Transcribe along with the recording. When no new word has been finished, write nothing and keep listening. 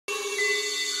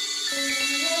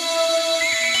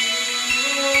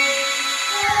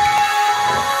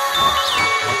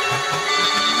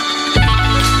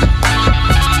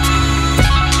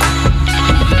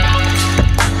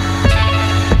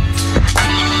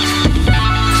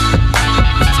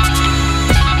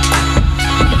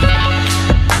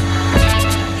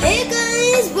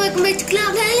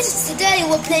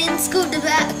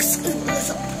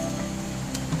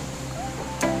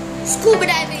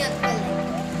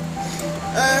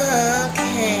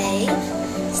Okay.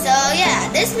 So yeah,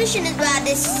 this mission is about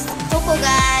this Tobu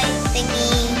guy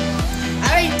thingy. I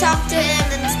already talked to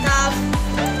him and stuff,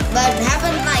 but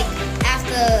haven't like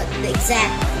after the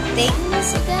exact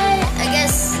things. Okay, I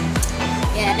guess.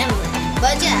 Yeah, never mind.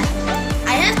 But yeah,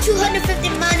 I have 250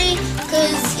 money,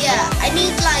 cause yeah, I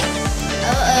need like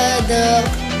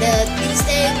these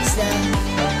things, the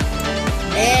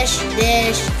dish,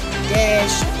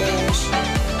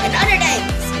 and other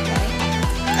things. Okay,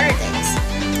 other things.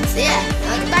 So yeah,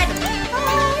 I can buy them.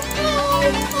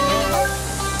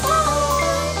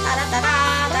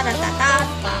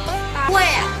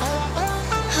 Where?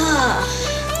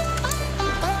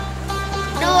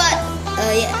 You know what?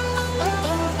 Yeah.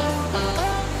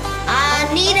 I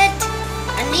need it.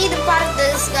 I need a part of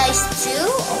this guys too.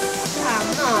 Oh,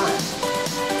 come on.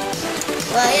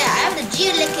 Well, yeah, I have the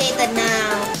geolocator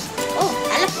now. Oh,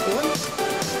 I look cool.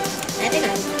 I think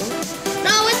I look cool.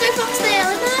 No, where's my foxtail? I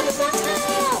don't have a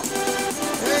foxtail.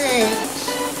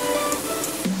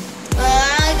 Well,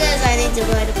 I guess I need to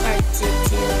buy the part 2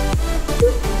 too.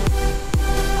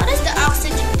 How does the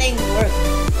oxygen thing work?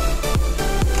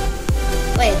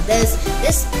 Wait, there's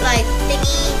this like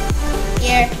thingy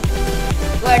here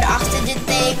where the oxygen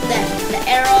thing, the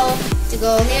arrow to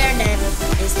go here, then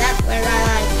is that where I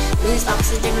like lose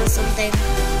oxygen or something?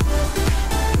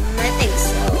 I think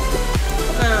so.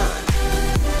 Come on.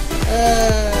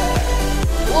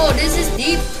 Whoa, this is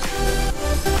deep.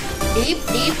 Deep.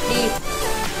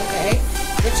 Okay.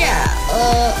 But yeah,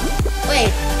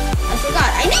 wait. I forgot.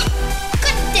 I need.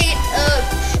 God dang it.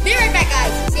 Be right back,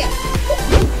 guys. See ya.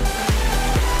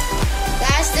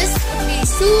 Guys, this would be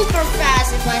super fast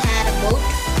if I had a boat.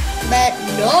 But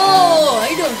no,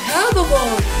 I don't have a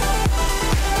boat.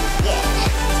 Yeah,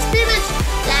 it's pretty much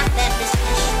like that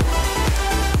business.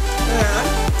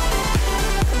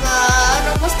 Come on,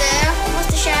 almost there.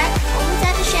 Almost the shack. Almost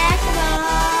at the shack. Come on.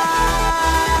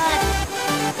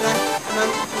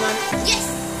 Yes!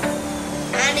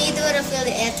 I need to refill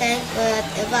the air tank, but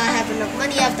if I have enough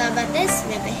money after about this,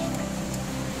 maybe.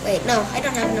 Wait, no, I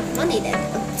don't have enough money then.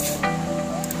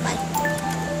 Bye.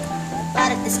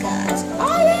 Bought this guys.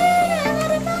 Oh yeah, I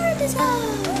got a bought this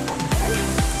guys.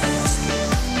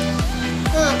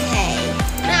 Okay,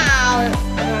 now I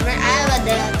have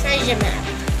the treasure map.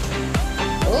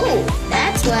 Oh,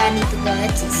 that's where I need to go.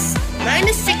 It's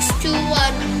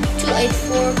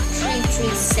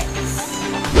 -621284336.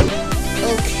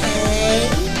 Okay,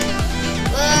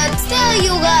 but still,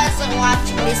 you guys are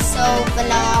watching this so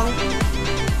long.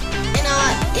 You know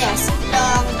what? Yeah, so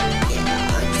long.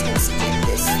 Yeah, I'm just gonna skip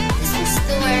this. This is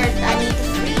the where I need the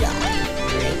freedom.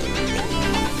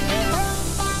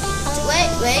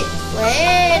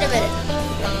 Wait a minute.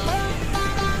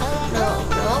 No.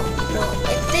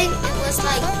 I think it was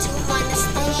like 2 minus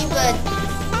thingy, but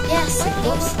yes, it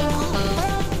goes on.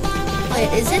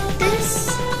 Wait, is it this?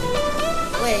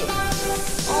 Wait.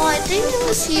 Oh, I think it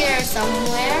was here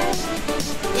somewhere.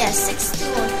 Yeah,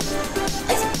 621.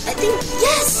 I think,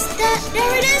 yes,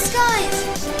 there it is, guys.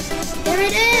 There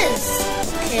it is.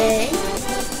 Okay.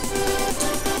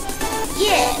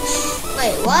 Yes.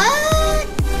 Wait, what?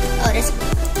 Oh, there's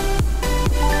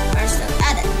first of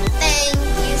added. Thank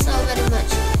you so very much.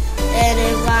 And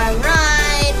if I'm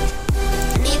right,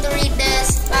 I need to read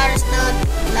this. Virus note,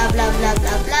 blah blah blah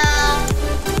blah blah.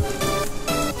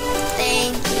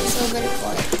 Thank you so very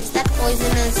much. Is that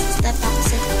poisonous? Is that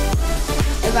toxic?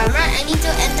 If I'm right, I need to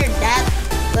enter that.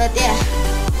 But yeah.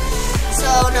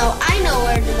 So now I know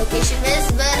where the location is,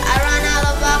 but I run out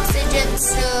of oxygen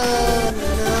soon.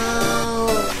 No.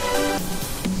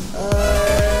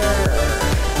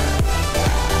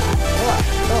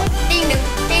 Ding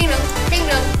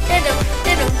dong.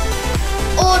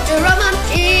 Oh, the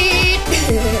romantic.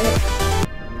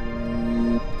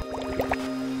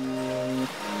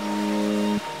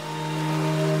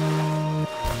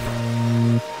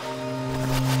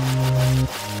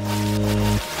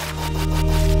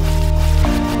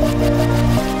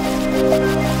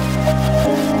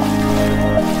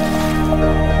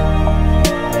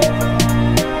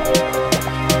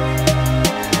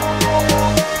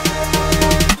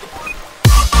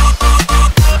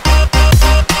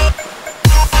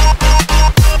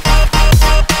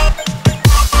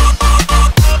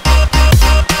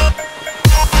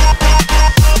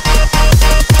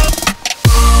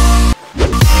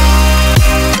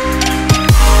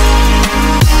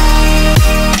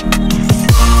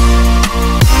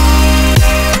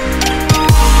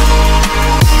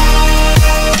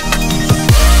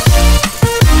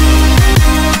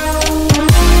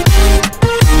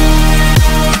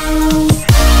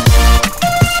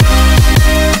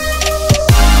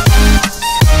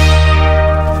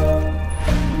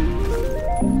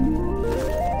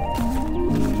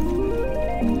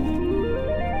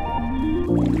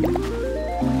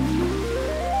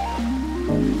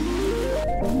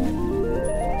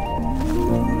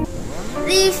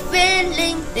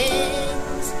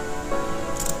 things.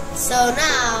 So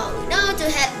now we know to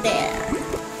head there,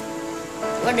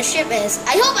 where the ship is.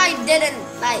 I hope I didn't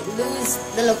like lose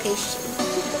the location.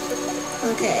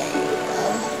 Okay.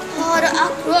 Oh, the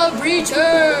aqua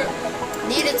breacher.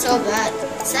 Need it so bad.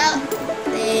 So,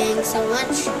 thanks so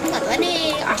much. I got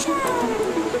 20. Awesome.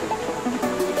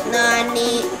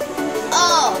 Nani.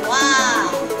 Oh,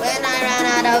 wow. When I ran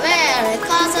out of air, it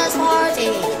cost us 40.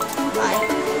 Right.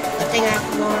 I think I have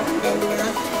more than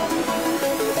enough.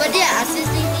 But yeah, I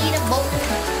seriously need a boat.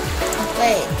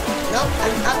 Wait. Nope,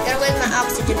 I'm up there with my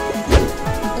oxygen.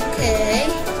 Okay.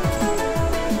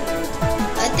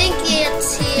 I think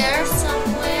it's here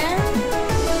somewhere.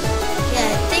 Yeah,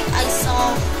 I think I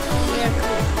saw here.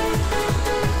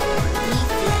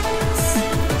 Leaflets.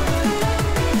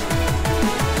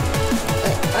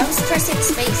 Wait, I was pressing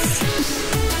space.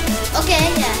 Okay,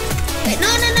 yeah. Wait, no.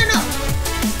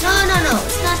 No,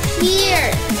 it's not here.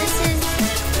 This is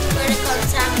where the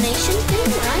contamination thing,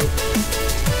 right?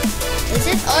 Is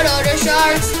it? Oh no, the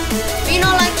sharks. We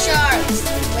don't like sharks.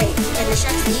 Wait, can the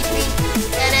sharks eat me?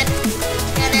 Can it?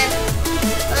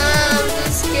 I'm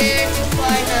too scared to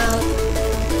find out.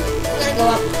 I'm gonna go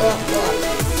up.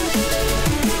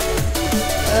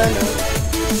 Oh no.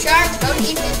 Shark, don't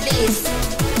eat me, please.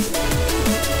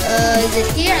 Is it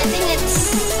here? I think it's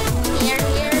near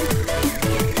here.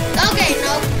 Okay,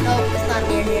 nope, it's not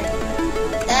near here.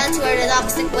 That's where the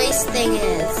toxic waste thing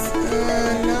is.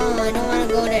 No, I don't want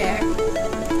to go there.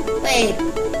 Wait,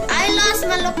 I lost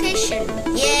my location.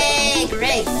 Yay,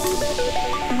 great.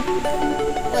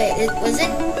 Wait, was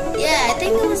it? Yeah, I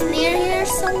think it was near here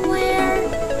somewhere.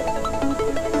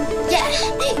 Yeah, there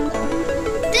you go.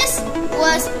 This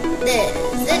was this.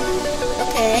 Is it?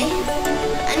 Okay.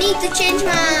 I need to change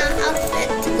my outfit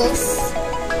to ghost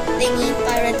thingy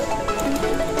pirate.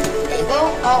 There you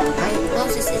go. Oh, my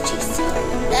nose is itchy. Sorry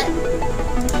about that.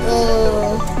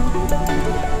 Oh.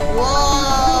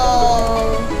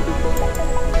 Whoa.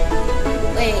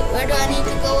 Wait, where do I need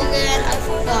to go again? I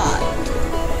forgot.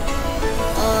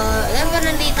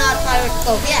 Definitely not Pirate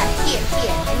Cove. Yeah, here.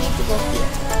 I need to go here.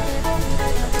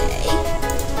 Okay.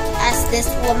 Ask this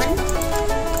woman.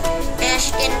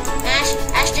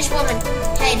 Ask this woman.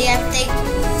 Hey, do you have thing?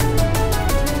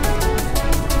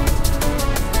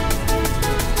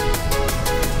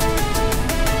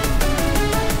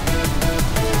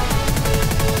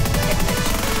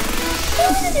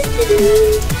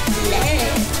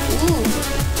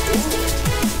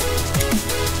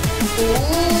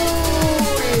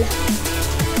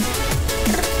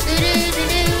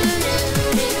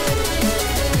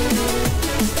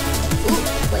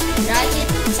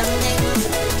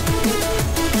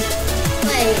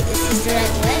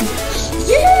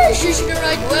 This is the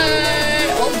right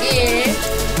way. Okay.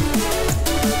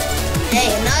 Hey,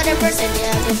 another person.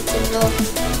 Yeah, good to know.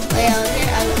 Way out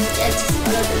here, I will just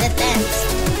follow the let dance.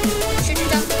 Should you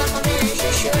talk about my man?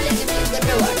 Should surely give me a good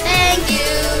reward. Thank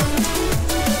you.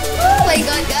 Oh my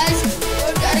god, guys.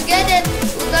 We're gonna get it.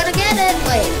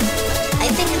 Wait,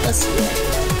 I think it was here.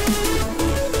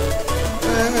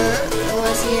 It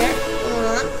was here.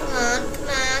 Come on.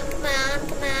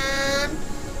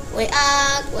 Way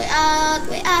out,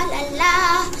 la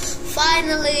la.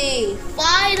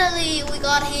 Finally, we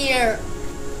got here.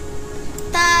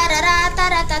 Ta da da da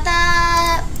da da da.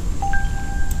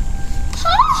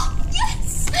 Oh,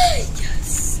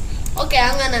 yes. Okay,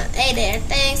 I'm gonna. Hey there,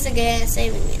 thanks again,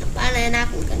 saving me. And I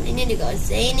can continue to go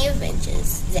zany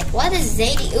adventures. What is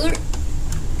zany?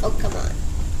 Oh, come on.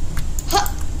 Huh.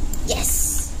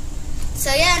 Yes.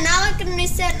 So yeah, now I can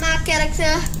reset my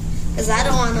character. Because I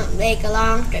don't want to make a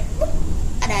long trip.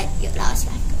 I died. You lost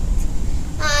 5 coins.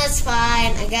 Oh, it's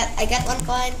fine. I got 1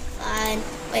 coin. Fine.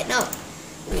 Wait, no.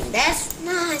 I mean, that's...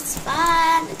 No, it's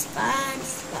fine.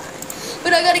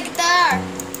 But I got a guitar.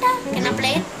 Can I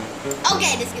play it?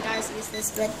 Okay, this guitar is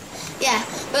useless, but... Yeah.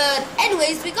 But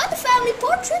anyways, we got the family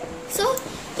portrait. So,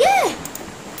 yeah.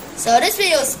 So this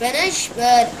video is finished,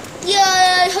 but...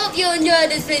 Yeah, I hope you enjoyed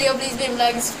this video. Please leave a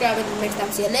like, subscribe, and next time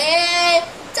see you later.